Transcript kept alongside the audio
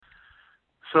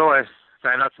So I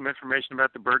found out some information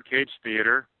about the Birdcage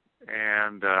Theater,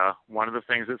 and one of the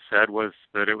things it said was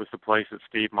that it was the place that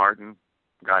Steve Martin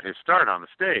got his start on the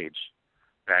stage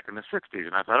back in the 60s.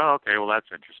 And I thought, oh, okay, well, that's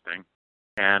interesting.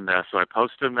 And so I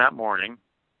posted him that morning.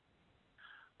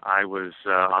 I was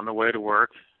on the way to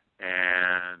work,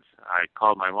 and I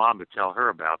called my mom to tell her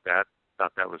about that.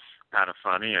 Thought that was kind of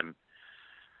funny, and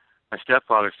my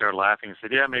stepfather started laughing and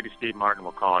said, yeah, maybe Steve Martin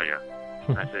will call you.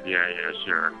 And I said, yeah,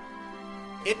 sure.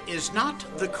 It is not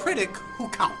the critic who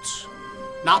counts,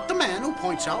 not the man who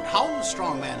points out how the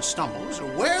strong man stumbles or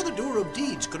where the doer of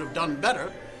deeds could have done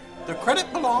better. The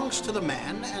credit belongs to the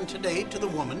man, and today to the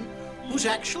woman, who's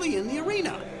actually in the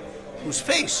arena, whose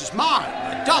face is marred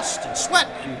by dust and sweat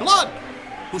and blood,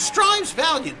 who strives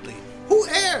valiantly, who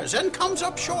errs and comes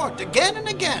up short again and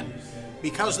again,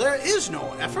 because there is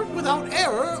no effort without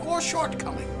error or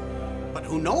shortcoming, but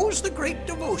who knows the great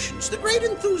devotions, the great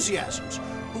enthusiasms,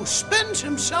 who spends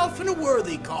himself in a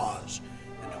worthy cause,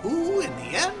 and who, in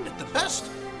the end, at the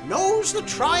best, knows the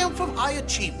triumph of high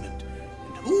achievement,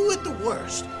 and who, at the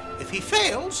worst, if he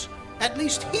fails, at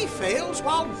least he fails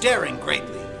while daring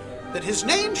greatly, that his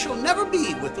name shall never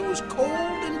be with those cold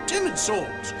and timid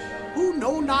souls who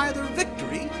know neither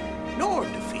victory nor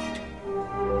defeat.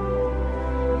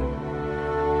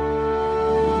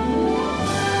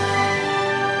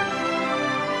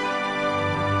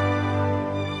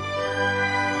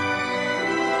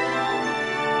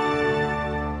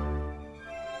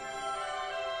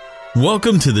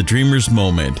 Welcome to the Dreamer's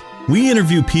Moment. We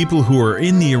interview people who are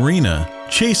in the arena,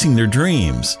 chasing their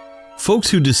dreams.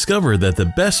 Folks who discover that the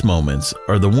best moments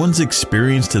are the ones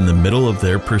experienced in the middle of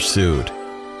their pursuit.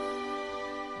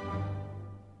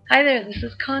 Hi there, this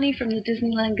is Connie from the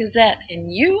Disneyland Gazette,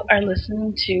 and you are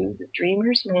listening to the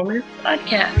Dreamer's Moment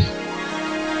podcast.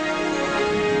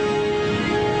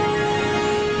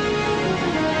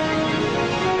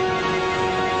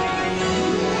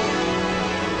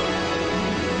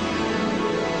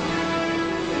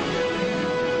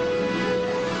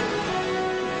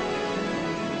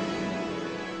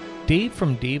 Dave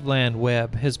from Daveland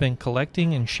Web has been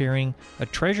collecting and sharing a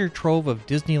treasure trove of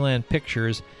Disneyland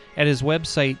pictures at his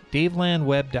website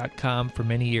davelandweb.com for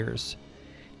many years.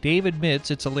 Dave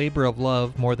admits it's a labor of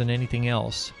love more than anything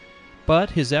else,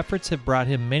 but his efforts have brought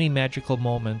him many magical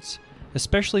moments,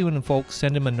 especially when folks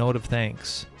send him a note of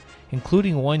thanks,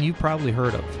 including one you've probably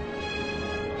heard of.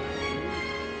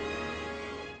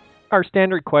 Our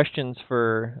standard questions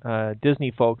for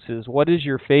Disney folks is, what is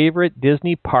your favorite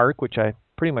Disney park, which I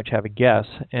pretty much have a guess,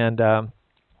 and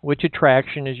which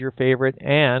attraction is your favorite,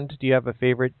 and do you have a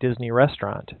favorite Disney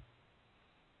restaurant?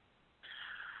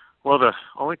 Well, the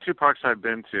only two parks I've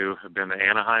been to have been the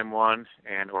Anaheim one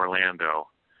and Orlando.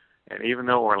 And even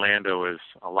though Orlando is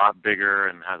a lot bigger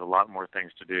and has a lot more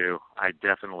things to do, I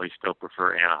definitely still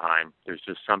prefer Anaheim. There's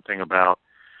just something about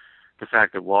the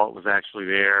fact that Walt was actually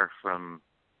there from,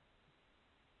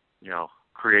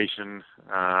 creation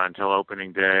until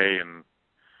opening day, and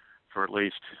for at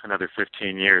least another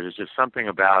 15 years. There's just something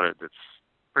about it that's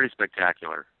pretty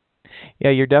spectacular.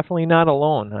 Yeah, you're definitely not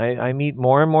alone. I meet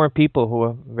more and more people who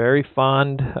have very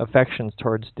fond affections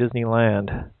towards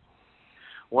Disneyland.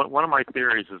 One of my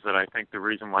theories is that I think the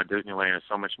reason why Disneyland is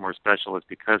so much more special is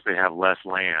because they have less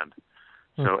land.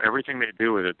 So everything they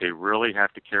do with it, they really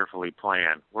have to carefully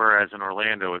plan. Whereas in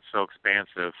Orlando, it's so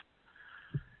expansive,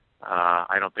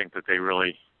 I don't think that they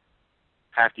really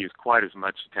have to use quite as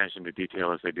much attention to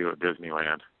detail as they do at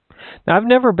Disneyland. Now, I've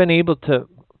never been able to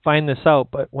find this out,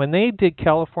 but when they did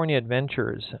California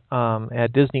Adventures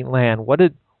at Disneyland, what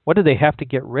did they have to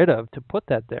get rid of to put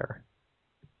that there?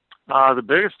 The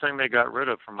biggest thing they got rid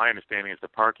of, from my understanding, is the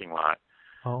parking lot,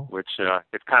 which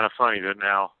it's kind of funny that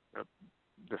now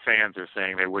the fans are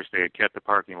saying they wish they had kept the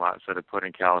parking lot instead of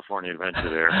putting California Adventure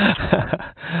there.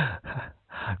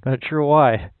 Not sure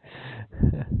why.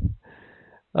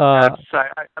 I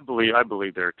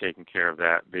believe they're taking care of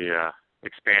that. The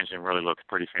expansion really looks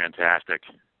pretty fantastic.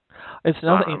 It's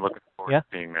nothing. I'm looking forward to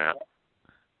seeing that.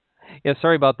 Yeah,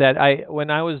 sorry about that.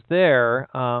 When I was there,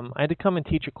 I had to come and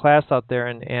teach a class out there,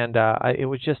 and it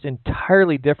was just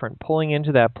entirely different pulling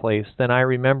into that place than I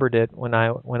remembered it when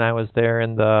I was there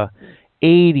in the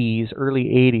early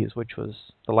 80s, which was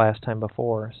the last time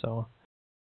before. So.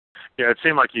 Yeah, it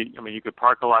seemed like you could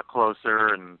park a lot closer,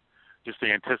 and just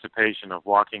the anticipation of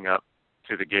walking up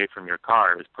to the gate from your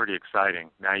car is pretty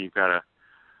exciting. Now you've got to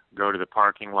go to the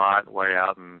parking lot way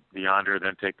out and yonder,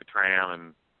 then take the tram,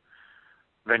 and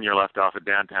then you're left off at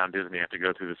downtown Disney. You have to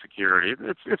go through the security.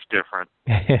 It's different.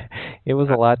 It was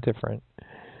a lot different.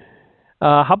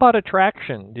 How about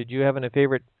attraction? Did you have a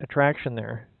favorite attraction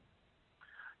there?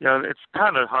 Yeah, it's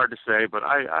kind of hard to say, but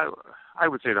I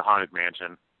would say the Haunted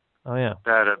Mansion. Oh, yeah.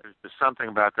 That there's something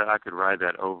about that. I could ride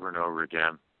that over and over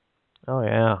again. Oh,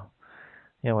 yeah.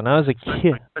 Yeah, when I was a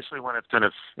kid. Especially when it's in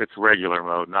its regular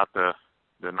mode, not the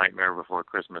Nightmare Before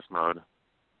Christmas mode.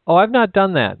 Oh, I've not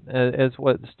done that.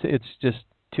 It's just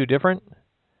too different?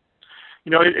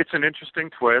 It's an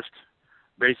interesting twist.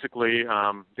 Basically,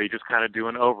 they just kind of do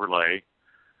an overlay.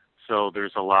 So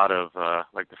there's a lot of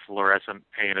like the fluorescent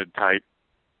painted type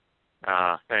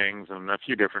things and a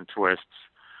few different twists.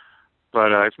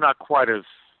 But it's not quite as,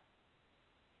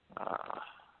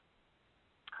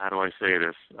 how do I say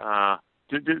this?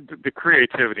 The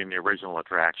creativity in the original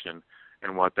attraction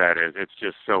and what that is, it's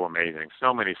just so amazing.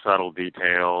 So many subtle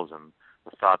details and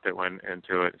the thought that went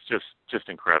into it. It's just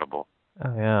incredible.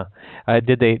 Oh, yeah.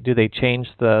 Do they change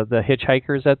the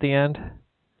hitchhikers at the end?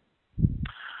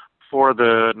 For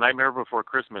the Nightmare Before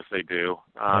Christmas, they do.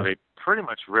 They pretty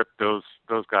much ripped those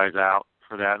guys out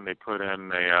for that, and they put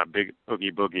in a big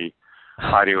Oogie Boogie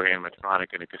audio animatronic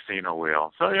and a casino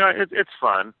wheel. So it's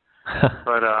fun,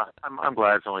 but I'm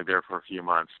glad it's only there for a few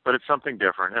months. But it's something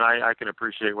different, and I can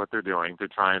appreciate what they're doing. They're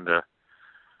trying to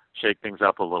shake things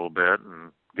up a little bit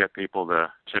and get people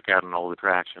to check out an old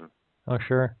attraction. Oh,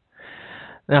 sure.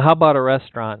 Now, how about a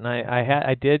restaurant? And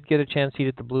I did get a chance to eat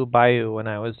at the Blue Bayou when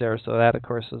I was there, so that, of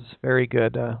course, was very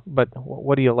good. But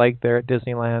what do you like there at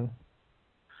Disneyland?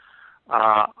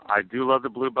 I do love the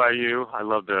Blue Bayou. I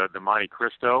love the Monte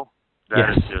Cristo.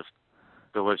 That is just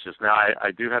delicious. Now,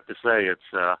 I do have to say it's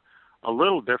a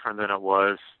little different than it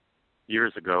was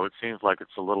years ago. It seems like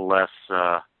it's a little less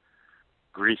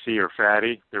greasy or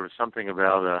fatty. There was something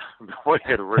about the way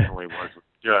it originally was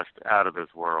just out of this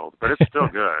world, but it's still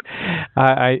good.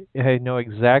 I know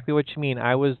exactly what you mean.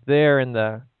 I was there in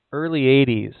the early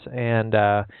 80s, and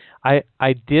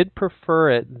I did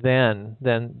prefer it then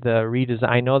than the redesign.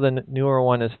 I know the newer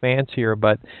one is fancier,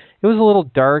 but it was a little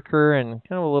darker and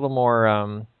kind of a little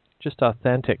more just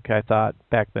authentic, I thought,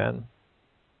 back then.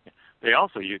 They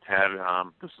also had,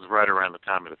 this was right around the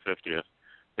time of the 50th,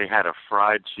 they had a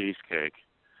fried cheesecake,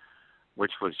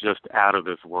 which was just out of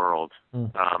this world.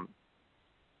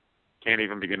 Can't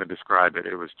even begin to describe it.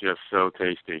 It was just so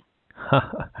tasty.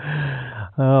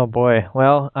 Oh, boy.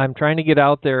 Well, I'm trying to get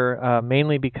out there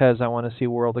mainly because I want to see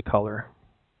World of Color.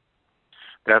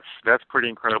 That's pretty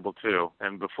incredible, too.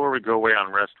 And before we go away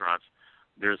on restaurants,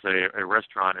 there's a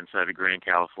restaurant inside the Grand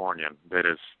Californian that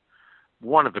is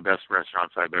one of the best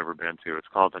restaurants I've ever been to. It's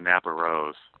called the Napa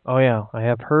Rose. Oh, yeah. I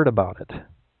have heard about it.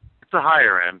 It's a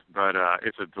higher end, but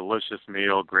it's a delicious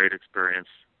meal, great experience,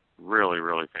 really,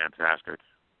 really fantastic.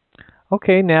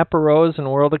 Okay, Napa Rose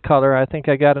and World of Color. I think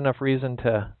I got enough reason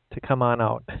to come on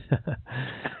out.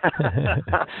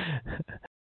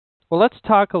 Well, let's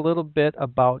talk a little bit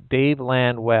about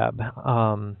Disneyland Web.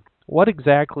 What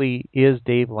exactly is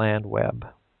Disneyland Web?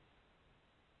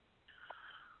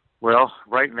 Well,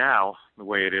 right now, the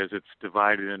way it is, it's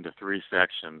divided into 3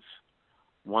 sections.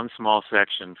 One small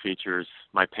section features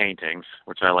my paintings,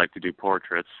 which I like to do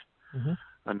portraits. Mm-hmm.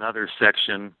 Another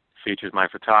section features my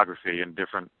photography in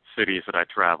different cities that I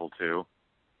travel to.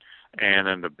 And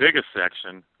then the biggest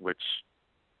section, which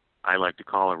I like to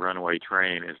call a runaway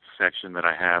train, is the section that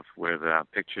I have with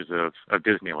pictures of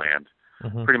Disneyland.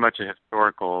 Mm-hmm. Pretty much a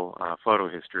historical photo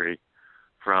history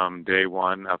from day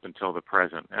one up until the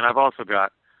present. And I've also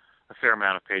got a fair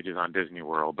amount of pages on Disney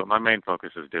World, but my main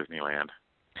focus is Disneyland.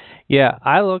 Yeah,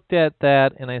 I looked at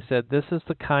that and I said, this is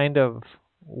the kind of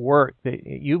work that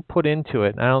you put into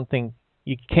it. And I don't think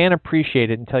you can't appreciate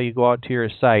it until you go out to your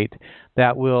site.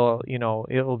 That will,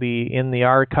 it will be in the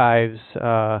archives.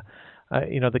 The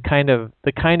kind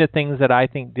of things that I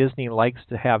think Disney likes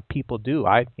to have people do.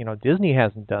 Disney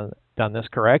hasn't done this,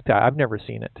 correct? I've never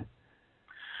seen it.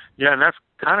 Yeah, and that's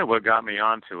kind of what got me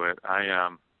onto it.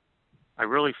 I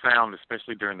really found,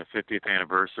 especially during the 50th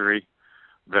anniversary,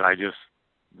 that I just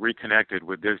reconnected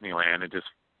with Disneyland and just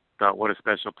thought, what a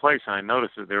special place. And I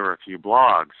noticed that there were a few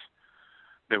blogs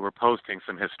that were posting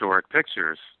some historic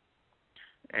pictures,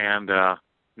 and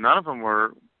none of them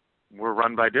were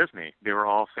run by Disney. They were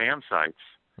all fan sites.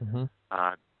 Mm-hmm.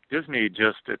 Disney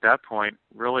just, at that point,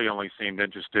 really only seemed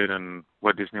interested in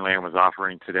what Disneyland was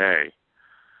offering today.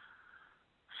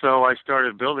 So I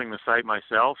started building the site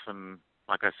myself, and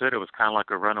like I said, it was kind of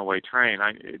like a runaway train.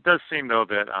 It does seem, though,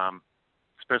 that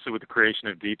especially with the creation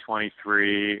of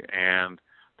D23 and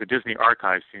the Disney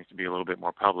Archive seems to be a little bit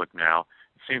more public now,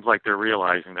 it seems like they're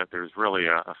realizing that there's really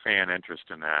a fan interest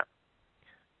in that.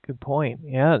 Good point.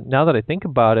 Yeah, now that I think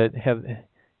about it,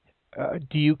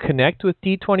 do you connect with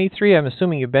D23? I'm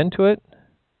assuming you've been to it?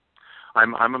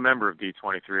 I'm a member of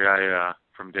D23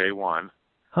 from day one.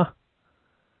 Huh.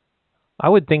 I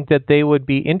would think that they would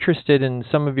be interested in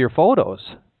some of your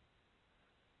photos.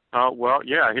 Well,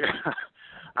 yeah.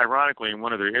 Ironically, in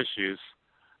one of their issues,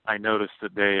 I noticed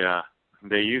that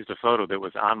they used a photo that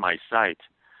was on my site.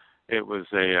 It was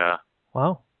a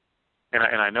Wow. And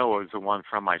I know it was the one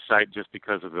from my site just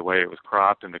because of the way it was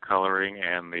cropped and the coloring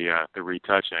and the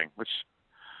retouching, which,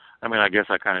 I mean, I guess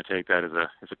I kind of take that as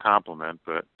a compliment.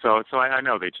 But so I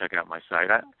know they check out my site.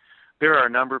 There are a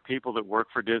number of people that work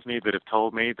for Disney that have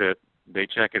told me that they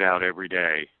check it out every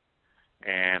day,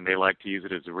 and they like to use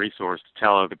it as a resource to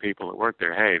tell other people that work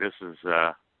there, hey, this is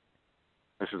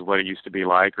what it used to be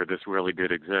like, or this really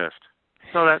did exist.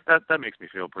 So that makes me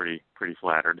feel pretty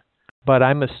flattered. But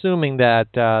I'm assuming that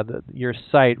your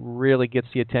site really gets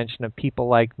the attention of people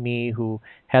like me who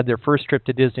had their first trip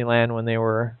to Disneyland when they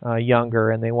were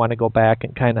younger, and they want to go back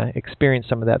and kind of experience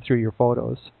some of that through your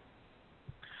photos.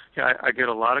 Yeah, I get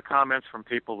a lot of comments from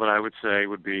people that I would say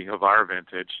would be of our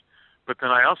vintage, but then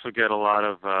I also get a lot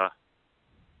of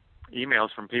emails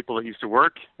from people that used to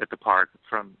work at the park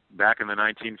from back in the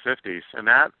 1950s, and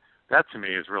that to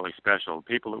me is really special.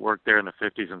 People that worked there in the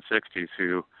 50s and 60s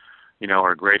who, you know,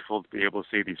 are grateful to be able to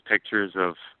see these pictures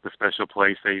of the special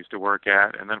place they used to work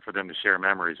at, and then for them to share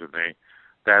memories with me.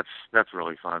 That's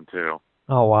really fun too.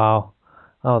 Oh, wow.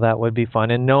 Oh, that would be fun.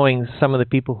 And knowing some of the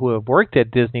people who have worked at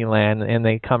Disneyland, and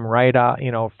they come right out,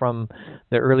 you know, from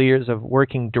the early years of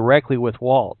working directly with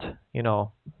Walt, you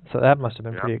know, so that must have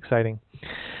been pretty exciting.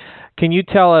 Can you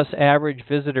tell us average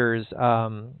visitors,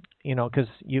 you know, because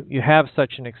you have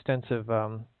such an extensive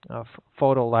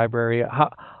photo library,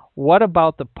 what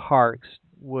about the parks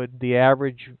would the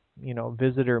average, you know,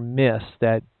 visitor miss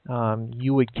that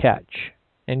you would catch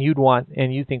and you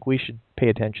think we should pay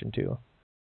attention to?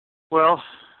 Well,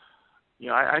 you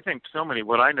know, I think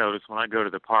what I notice when I go to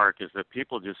the park is that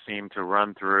people just seem to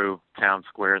run through Town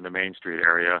Square and the Main Street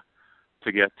area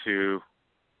to get to,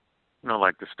 you know,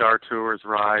 like the Star Tours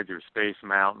ride or Space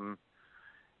Mountain.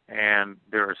 And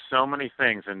there are so many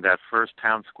things in that first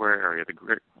Town Square area.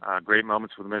 The Great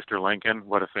Moments with Mr. Lincoln,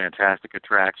 what a fantastic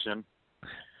attraction.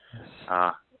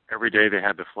 Every day they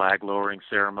have the flag lowering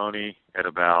ceremony at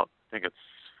about, I think it's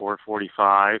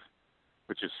 4:45,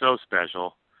 which is so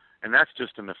special. And that's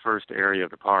just in the first area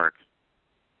of the park.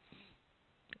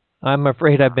 I'm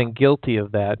afraid I've been guilty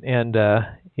of that. And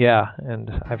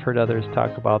and I've heard others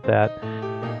talk about that.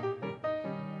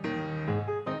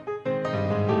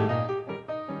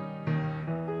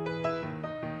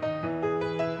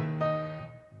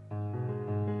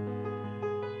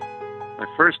 My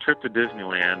first trip to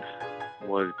Disneyland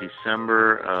was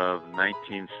December of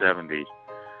 1970.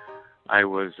 I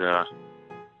was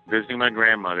visiting my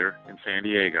grandmother in San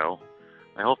Diego.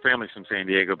 My whole family's from San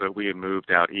Diego, but we had moved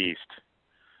out east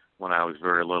when I was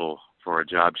very little for a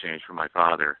job change for my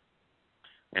father.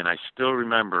 And I still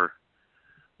remember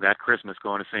that Christmas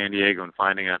going to San Diego and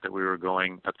finding out that we were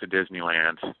going up to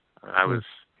Disneyland. I was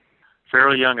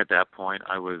fairly young at that point.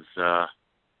 I was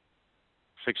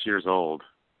 6 years old.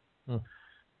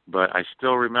 But I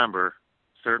still remember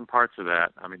certain parts of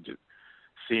that. I mean, just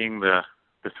seeing the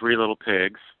three little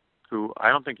pigs, who I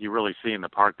don't think you really see in the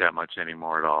park that much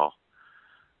anymore at all.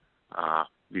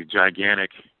 These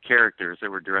gigantic characters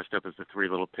that were dressed up as the three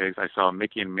little pigs. I saw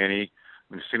Mickey and Minnie.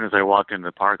 And as soon as I walked into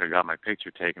the park, I got my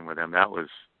picture taken with them. That was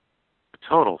a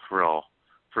total thrill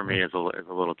for me as a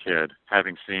little kid,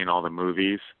 having seen all the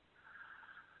movies.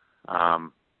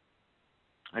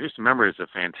 I just remember it's a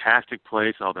fantastic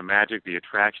place, all the magic, the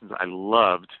attractions. I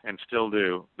loved, and still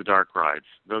do, the dark rides.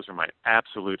 Those are my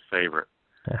absolute favorite.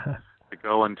 To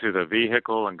go into the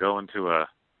vehicle and go into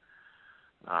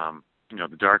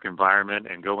the dark environment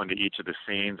and go into each of the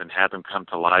scenes and have them come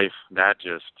to life, that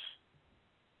just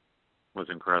was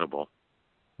incredible.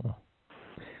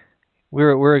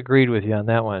 We're agreed with you on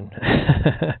that one.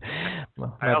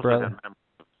 I also remember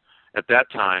at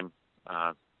that time,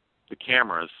 the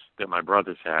cameras that my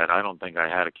brothers had. I don't think I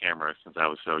had a camera since I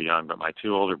was so young, but my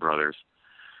two older brothers,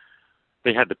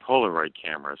 they had the Polaroid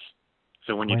cameras.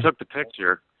 So when you took the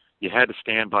picture, you had to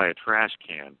stand by a trash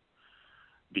can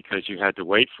because you had to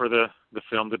wait for the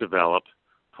film to develop,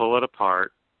 pull it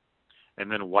apart, and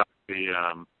then wipe the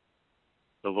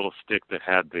little stick that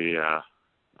had the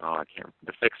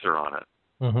fixer on it.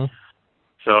 Mm-hmm.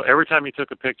 So every time you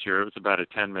took a picture, it was about a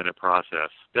 10-minute process.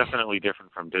 Definitely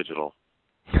different from digital.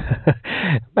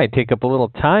 It might take up a little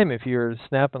time if you're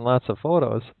snapping lots of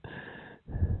photos.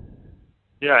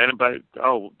 Yeah,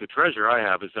 the treasure I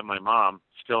have is that my mom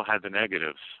still had the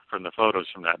negatives from the photos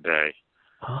from that day.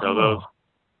 Oh. So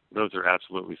those are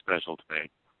absolutely special to me.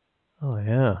 Oh,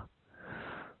 yeah.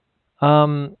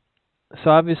 So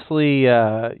obviously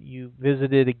you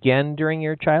visited again during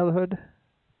your childhood?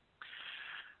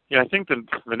 Yeah, I think the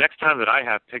next time that I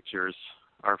have pictures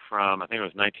are from, I think it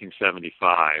was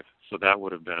 1975, so that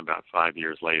would have been about 5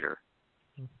 years later.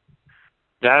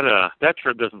 That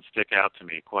trip doesn't stick out to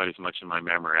me quite as much in my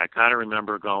memory. I kind of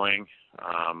remember going,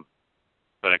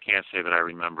 but I can't say that I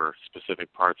remember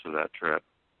specific parts of that trip.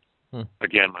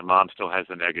 Again, my mom still has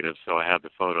the negatives, so I have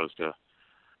the photos to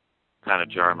kind of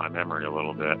jar my memory a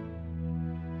little bit.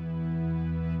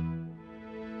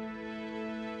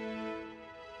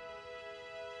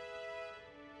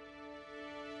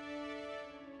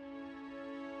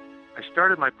 I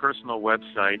started my personal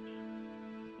website,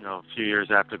 a few years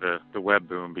after the web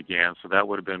boom began, so that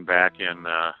would have been back in,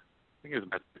 I think it was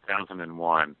about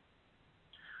 2001.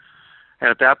 And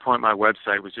at that point, my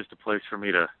website was just a place for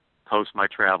me to post my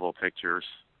travel pictures,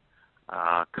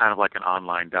 kind of like an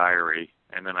online diary,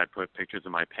 and then I put pictures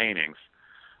of my paintings.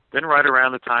 Then right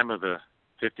around the time of the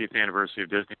 50th anniversary of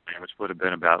Disneyland, which would have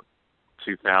been about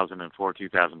 2004,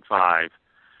 2005,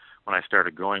 when I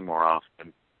started going more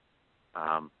often,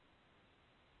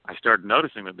 I started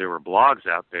noticing that there were blogs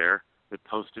out there that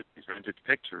posted these vintage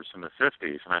pictures from the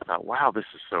 50s, and I thought, wow, this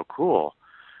is so cool.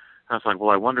 And I was like, well,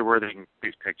 I wonder where they can get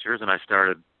these pictures, and I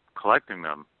started collecting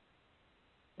them.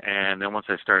 And then once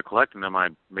I started collecting them, I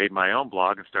made my own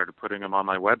blog and started putting them on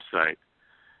my website.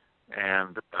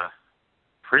 And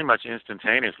pretty much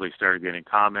instantaneously started getting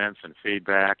comments and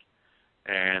feedback.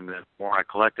 And the more I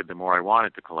collected, the more I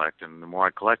wanted to collect. And the more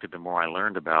I collected, the more I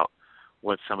learned about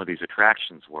what some of these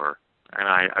attractions were. And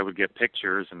I would get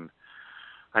pictures, and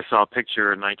I saw a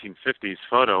picture, a 1950s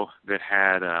photo that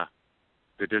had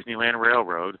the Disneyland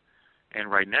Railroad, and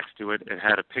right next to it, it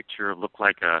had a picture of looked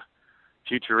like a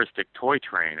futuristic toy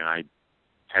train, and I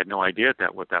had no idea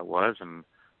what that was, and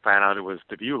found out it was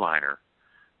the Viewliner,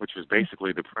 which was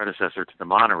basically the predecessor to the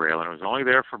monorail, and it was only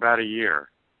there for about a year.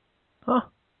 Huh.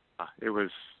 It was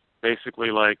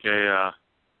basically like a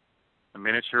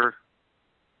miniature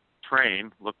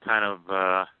train, looked kind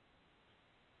of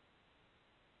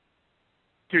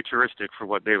futuristic for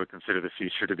what they would consider the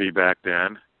future to be back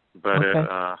then, but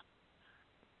okay.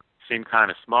 It seemed kind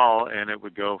of small, and it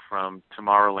would go from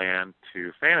Tomorrowland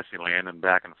to Fantasyland and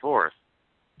back and forth.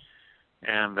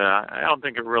 And I don't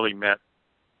think it really met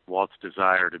Walt's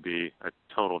desire to be a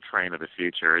total train of the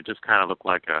future. It just kind of looked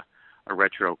like a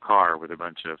retro car with a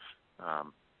bunch of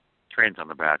trains on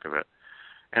the back of it.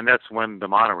 And that's when the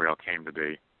monorail came to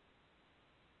be.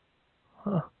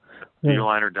 Huh. The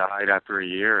Viewliner died after a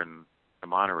year, and the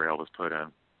monorail was put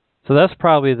in. So that's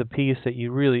probably the piece that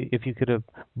you really, if you could have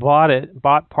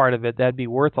bought part of it, that'd be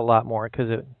worth a lot more,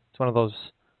 because it's one of those,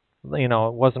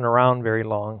 it wasn't around very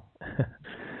long.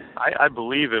 I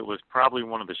believe it was probably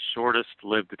one of the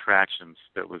shortest-lived attractions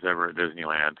that was ever at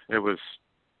Disneyland. It was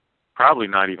probably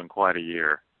not even quite a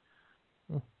year.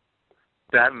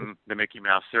 That and the Mickey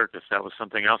Mouse Circus, that was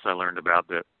something else I learned about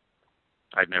that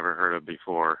I'd never heard of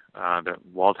before, that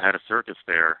Walt had a circus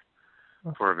there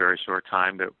for a very short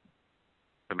time that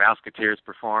the Mouseketeers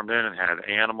performed in and had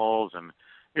animals, and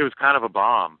it was kind of a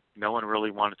bomb. No one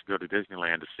really wanted to go to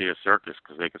Disneyland to see a circus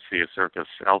because they could see a circus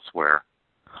elsewhere.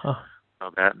 Huh. So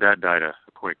that died a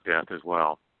quick death as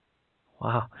well.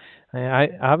 Wow. I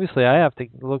obviously I have to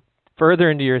look further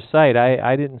into your site.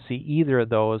 I didn't see either of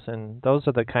those, and those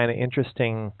are the kind of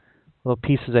interesting little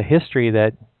pieces of history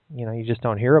that you just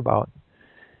don't hear about.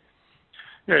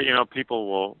 Yeah,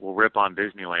 people will rip on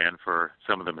Disneyland for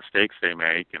some of the mistakes they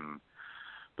make,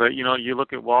 but you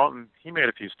look at Walt, and he made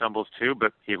a few stumbles too,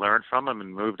 but he learned from them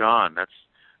and moved on.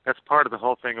 That's part of the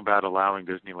whole thing about allowing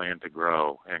Disneyland to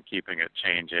grow and keeping it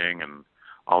changing and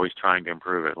always trying to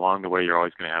improve it. Along the way, you're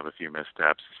always going to have a few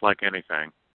missteps. It's like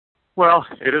anything. Well,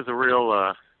 it is a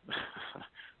real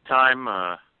time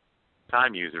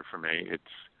user for me. It's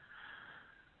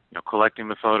collecting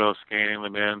the photos, scanning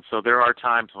them in. So there are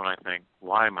times when I think,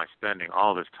 why am I spending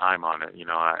all this time on it?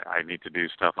 I need to do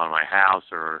stuff on my house,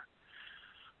 or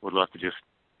would love to just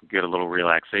get a little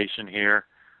relaxation here.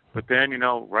 But then,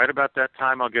 right about that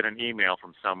time, I'll get an email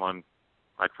from someone,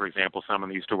 like, for example, someone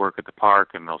that used to work at the park,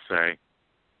 and they'll say,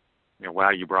 wow,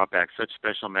 you brought back such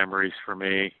special memories for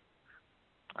me.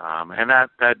 And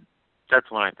that's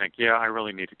when I think, yeah, I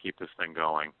really need to keep this thing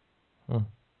going.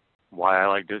 Why I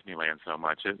like Disneyland so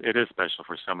much. It is special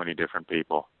for so many different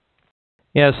people.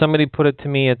 Yeah, somebody put it to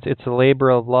me, it's a labor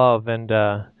of love, and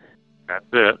that's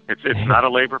it. It's not a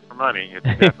labor for money. It's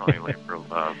definitely a labor of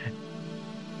love.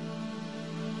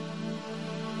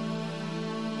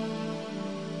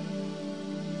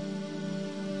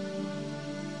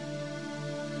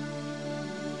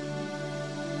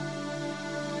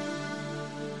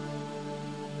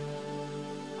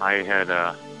 I had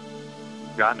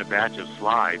gotten a batch of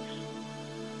slides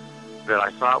that I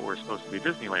thought were supposed to be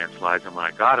Disneyland slides, and when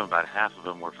I got them, about half of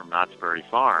them were from Knott's Berry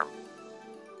Farm.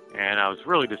 And I was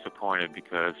really disappointed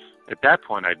because at that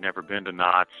point I'd never been to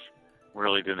Knott's,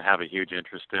 really didn't have a huge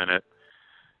interest in it.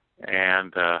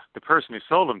 And the person who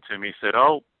sold them to me said,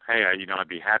 "Oh, hey, I'd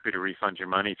be happy to refund your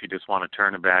money if you just want to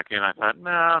turn them back in." I thought,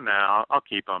 no, I'll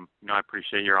keep them. I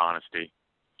appreciate your honesty.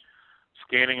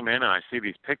 Scanning them in, and I see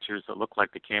these pictures that look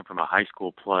like they came from a high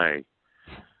school play.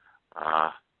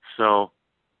 So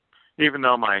even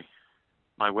though my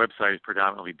website is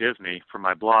predominantly Disney, for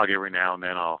my blog every now and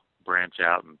then I'll branch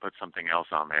out and put something else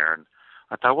on there. And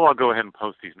I thought, well, I'll go ahead and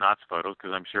post these Knott's photos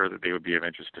because I'm sure that they would be of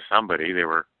interest to somebody. They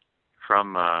were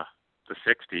from the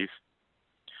 60s.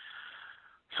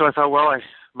 So I thought, well, I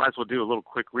might as well do a little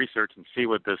quick research and see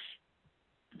what this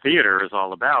theater is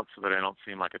all about so that I don't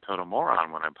seem like a total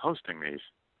moron when I'm posting these.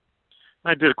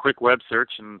 I did a quick web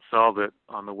search and saw that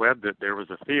on the web that there was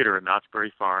a theater at Knott's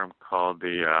Berry Farm called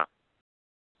the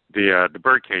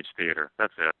Birdcage Theater.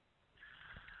 That's it.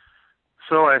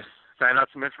 So I found out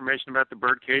some information about the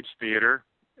Birdcage Theater,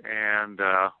 and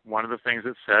one of the things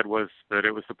it said was that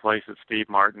it was the place that Steve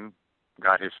Martin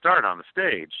got his start on the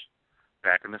stage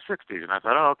back in the 60s. And I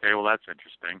thought, oh, okay, well, that's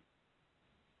interesting.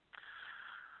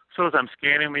 So as I'm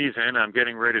scanning these in, I'm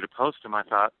getting ready to post them, I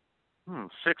thought,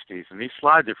 60s, and these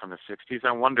slides are from the 60s.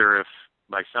 I wonder if,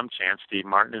 by some chance, Steve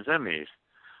Martin is in these.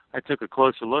 I took a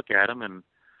closer look at him, and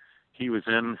he was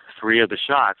in 3 of the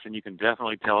shots, and you can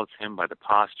definitely tell it's him by the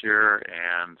posture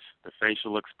and the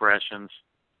facial expressions.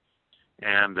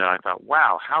 And I thought,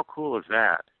 wow, how cool is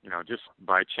that? Just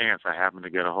by chance, I happened to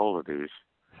get a hold of these.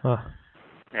 Huh.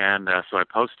 And so I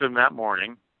posted them that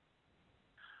morning.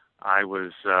 I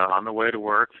was on the way to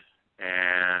work,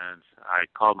 and I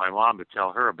called my mom to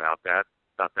tell her about that.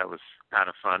 Thought that was kind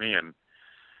of funny, and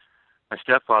my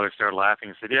stepfather started laughing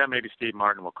and said, "Yeah, maybe Steve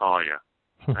Martin will call you."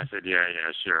 I said, yeah,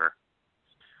 sure.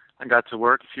 I got to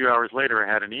work. A few hours later,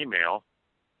 I had an email,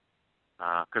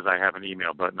 because I have an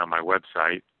email button on my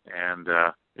website, and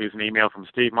it was an email from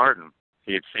Steve Martin.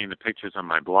 He had seen the pictures on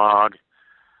my blog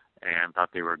and thought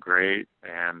they were great,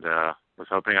 and was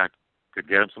hoping I could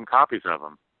get him some copies of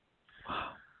them.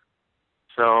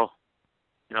 So,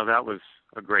 that was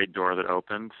a great door that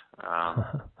opened.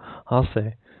 I'll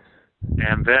say.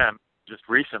 And then, just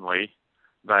recently,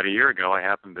 about a year ago, I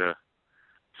happened to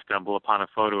stumble upon a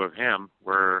photo of him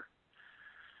where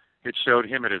it showed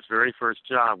him at his very first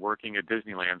job working at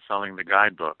Disneyland selling the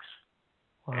guidebooks.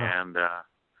 Wow. And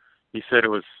he said it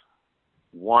was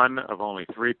one of only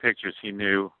 3 pictures he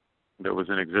knew that was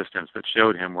in existence that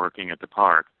showed him working at the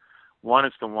park. One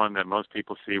is the one that most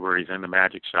people see where he's in the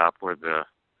magic shop with the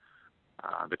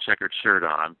checkered shirt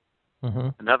on. Mm-hmm.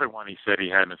 Another one he said he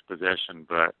had in his possession,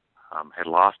 but had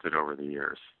lost it over the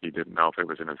years. He didn't know if it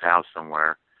was in his house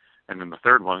somewhere. And then the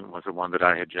third one was the one that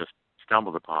I had just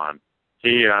stumbled upon.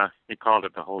 He called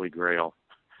it the Holy Grail.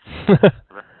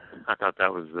 I thought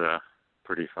that was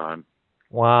pretty fun.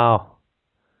 Wow.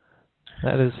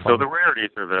 That is fun. So the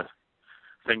rarities are the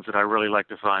things that I really like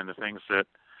to find, the things that,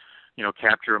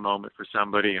 capture a moment for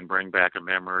somebody and bring back a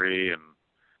memory. And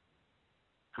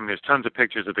there's tons of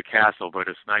pictures of the castle, but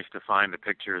it's nice to find the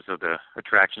pictures of the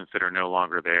attractions that are no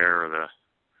longer there, or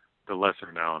the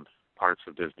lesser known parts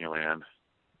of Disneyland.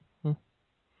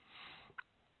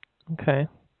 Okay.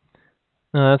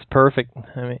 No, that's perfect.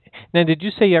 Now, did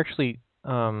you say you actually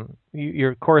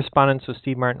your correspondence with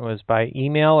Steve Martin was by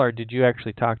email, or did you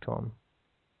actually talk to him?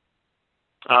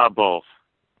 Both.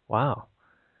 Wow.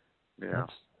 Yeah.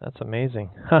 That's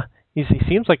amazing. Huh. He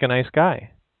seems like a nice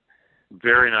guy.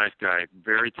 Very nice guy.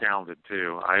 Very talented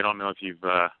too. I don't know if you've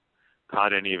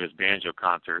caught any of his banjo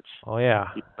concerts. Oh yeah.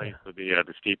 He plays for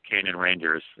the Steep Canyon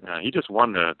Rangers. He just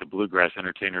won the Bluegrass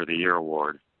Entertainer of the Year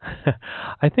award.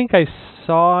 I think I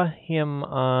saw him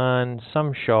on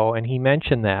some show, and he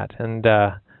mentioned that. And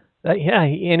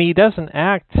and he doesn't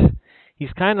act.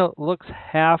 He's kind of looks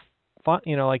half fun,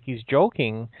 like he's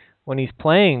joking when he's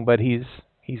playing, but he's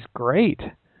great.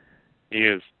 He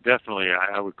is definitely,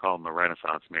 I would call him a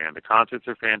Renaissance man. The concerts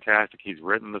are fantastic. He's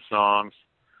written the songs.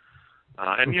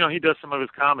 And, he does some of his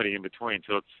comedy in between,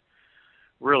 so it's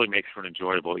really makes for an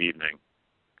enjoyable evening.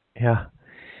 Yeah.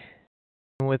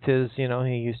 With his, he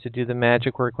used to do the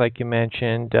magic work like you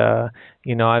mentioned.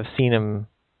 I've seen him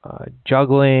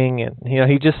juggling, and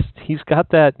he's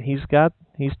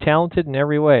talented in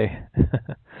every way.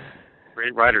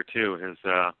 Great writer too.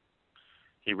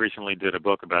 He recently did a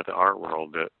book about the art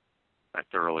world that I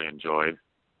thoroughly enjoyed.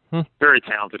 Very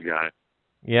talented guy.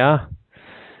 Yeah.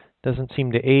 Doesn't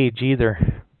seem to age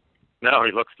either. No,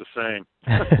 he looks the same.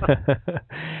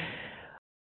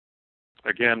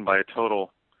 Again, by a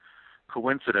total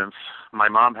coincidence, my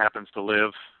mom happens to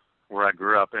live where I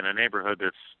grew up, in a neighborhood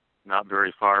that's not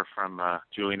very far from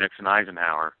Julie Nixon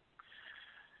Eisenhower.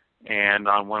 And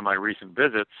on one of my recent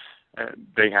visits,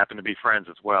 they happen to be friends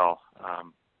as well.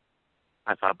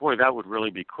 I thought, boy, that would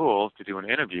really be cool to do an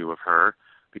interview with her,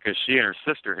 because she and her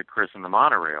sister had christened the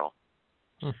monorail.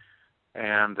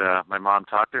 And my mom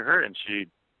talked to her, and she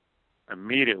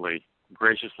immediately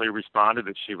graciously responded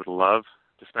that she would love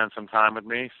to spend some time with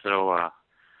me. So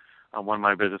on one of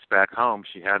my visits back home,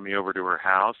 she had me over to her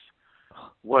house.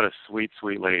 What a sweet,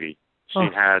 sweet lady. She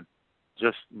had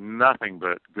just nothing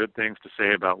but good things to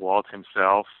say about Walt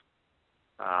himself,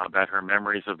 about her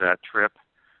memories of that trip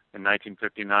in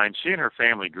 1959. She and her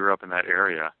family grew up in that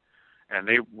area, and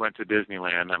they went to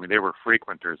Disneyland. I mean, they were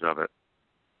frequenters of it.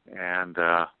 And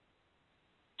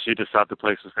she just thought the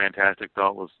place was fantastic,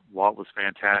 thought Walt was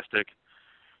fantastic.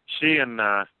 She and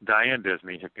Diane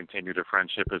Disney have continued a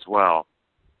friendship as well.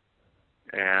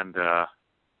 And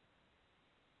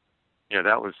yeah,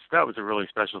 that was a really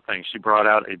special thing. She brought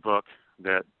out a book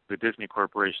that the Disney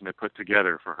Corporation had put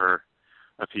together for her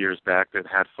a few years back that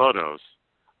had photos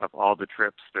of all the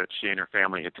trips that she and her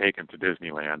family had taken to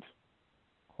Disneyland.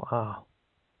 Wow.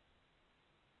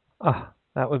 Oh,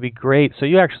 that would be great. So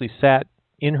you actually sat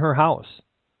in her house?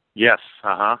 Yes,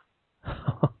 uh-huh.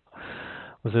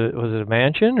 Was it a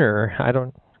mansion, or I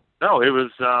don't... No, it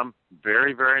was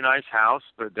very, very nice house,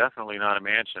 but definitely not a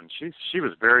mansion. She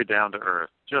was very down to earth,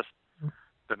 just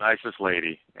the nicest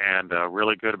lady, and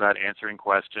really good about answering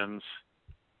questions.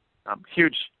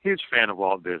 Huge fan of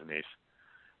Walt Disney's.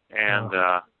 And,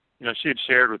 you know, she had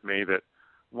shared with me that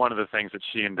one of the things that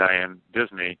she and Diane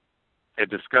Disney had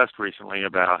discussed recently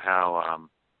about how,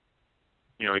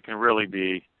 you know, it can really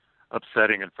be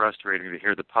upsetting and frustrating to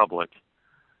hear the public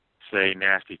say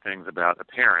nasty things about a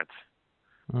parent.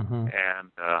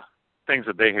 And things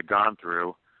that they had gone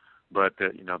through, but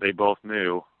that, you know, they both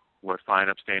knew what fine,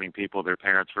 upstanding people their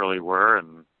parents really were.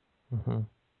 And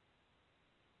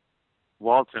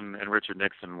Walt and Richard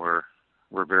Nixon were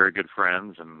very good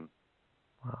friends, and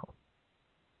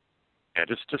yeah,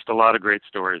 just a lot of great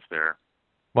stories there.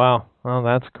 Wow, well,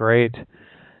 that's great.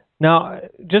 Now,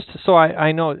 just so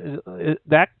I know,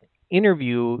 that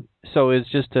interview is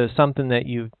just something that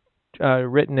you've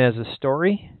written as a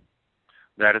story?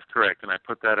 That is correct, and I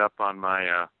put that up on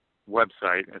my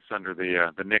website. It's under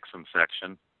the Nixon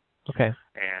section. Okay.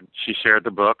 And she shared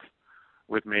the book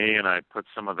with me, and I put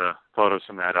some of the photos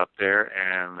from that up there,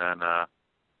 and then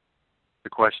the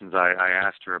questions I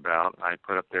asked her about, I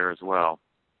put up there as well.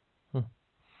 Well,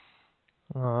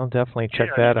 I'll definitely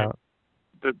check that out.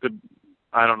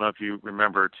 I don't know if you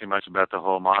remember too much about the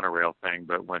whole monorail thing,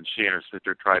 but when she and her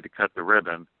sister tried to cut the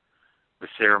ribbon, the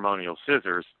ceremonial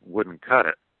scissors wouldn't cut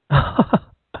it.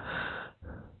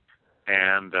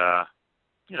 And,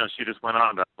 you know, she just went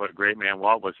on about what a great man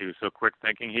Walt was. He was so quick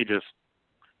thinking, he just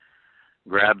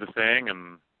grabbed the thing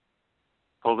and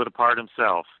pulled it apart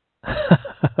himself.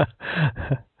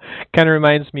 Kind of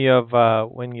reminds me of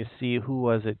when you see, who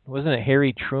was it? Wasn't it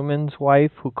Harry Truman's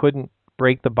wife who couldn't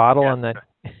break the bottle on that?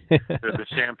 the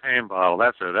champagne bottle.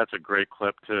 That's a great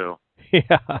clip too.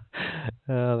 Yeah,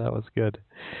 oh, that was good.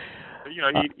 But, you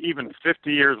know, even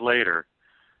 50 years later,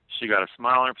 she got a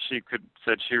smile on her. She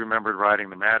said she remembered riding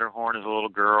the Matterhorn as a little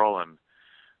girl, and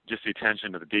just the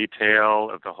attention to the detail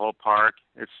of the whole park.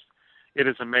 It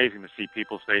is amazing to see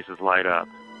people's faces light up.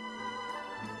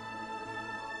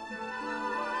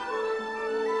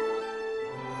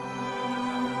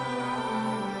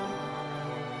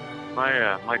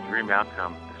 My dream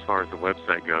outcome, as far as the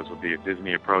website goes, would be if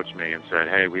Disney approached me and said,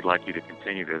 "Hey, we'd like you to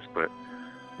continue this, but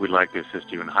we'd like to assist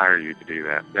you and hire you to do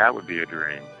that." That would be a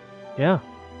dream. Yeah.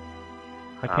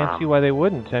 I can't see why they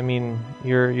wouldn't. I mean,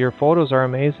 your photos are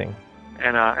amazing.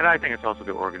 And I think it's also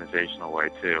the organizational way,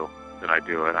 too, that I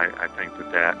do it. I think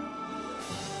that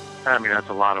I mean, that's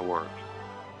a lot of work.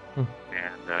 And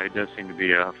it does seem to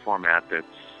be a format that's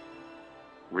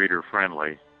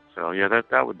reader-friendly. So, yeah,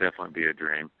 that would definitely be a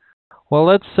dream. Well,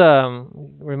 let's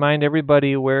remind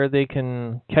everybody where they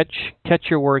can catch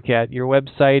your work at. Your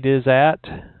website is at?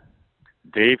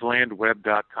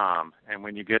 DaveLandWeb.com. And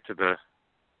when you get to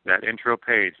that intro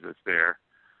page that's there,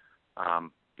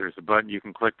 there's a button you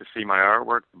can click to see my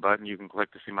artwork, the button you can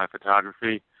click to see my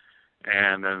photography,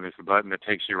 and then there's a button that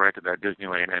takes you right to that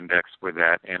Disneyland index with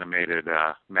that animated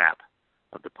map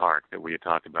of the park that we had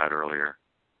talked about earlier.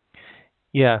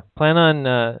 Yeah, plan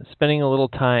on spending a little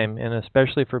time, and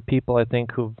especially for people, I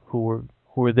think, who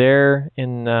were there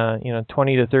in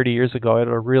 20 to 30 years ago,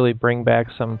 it'll really bring back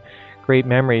some great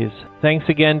memories. Thanks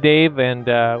again, Dave, and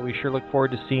we sure look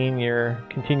forward to seeing your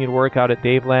continued work out at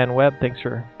Daveland Web. Thanks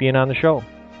for being on the show.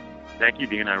 Thank you,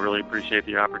 Dean. I really appreciate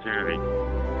the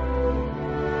opportunity.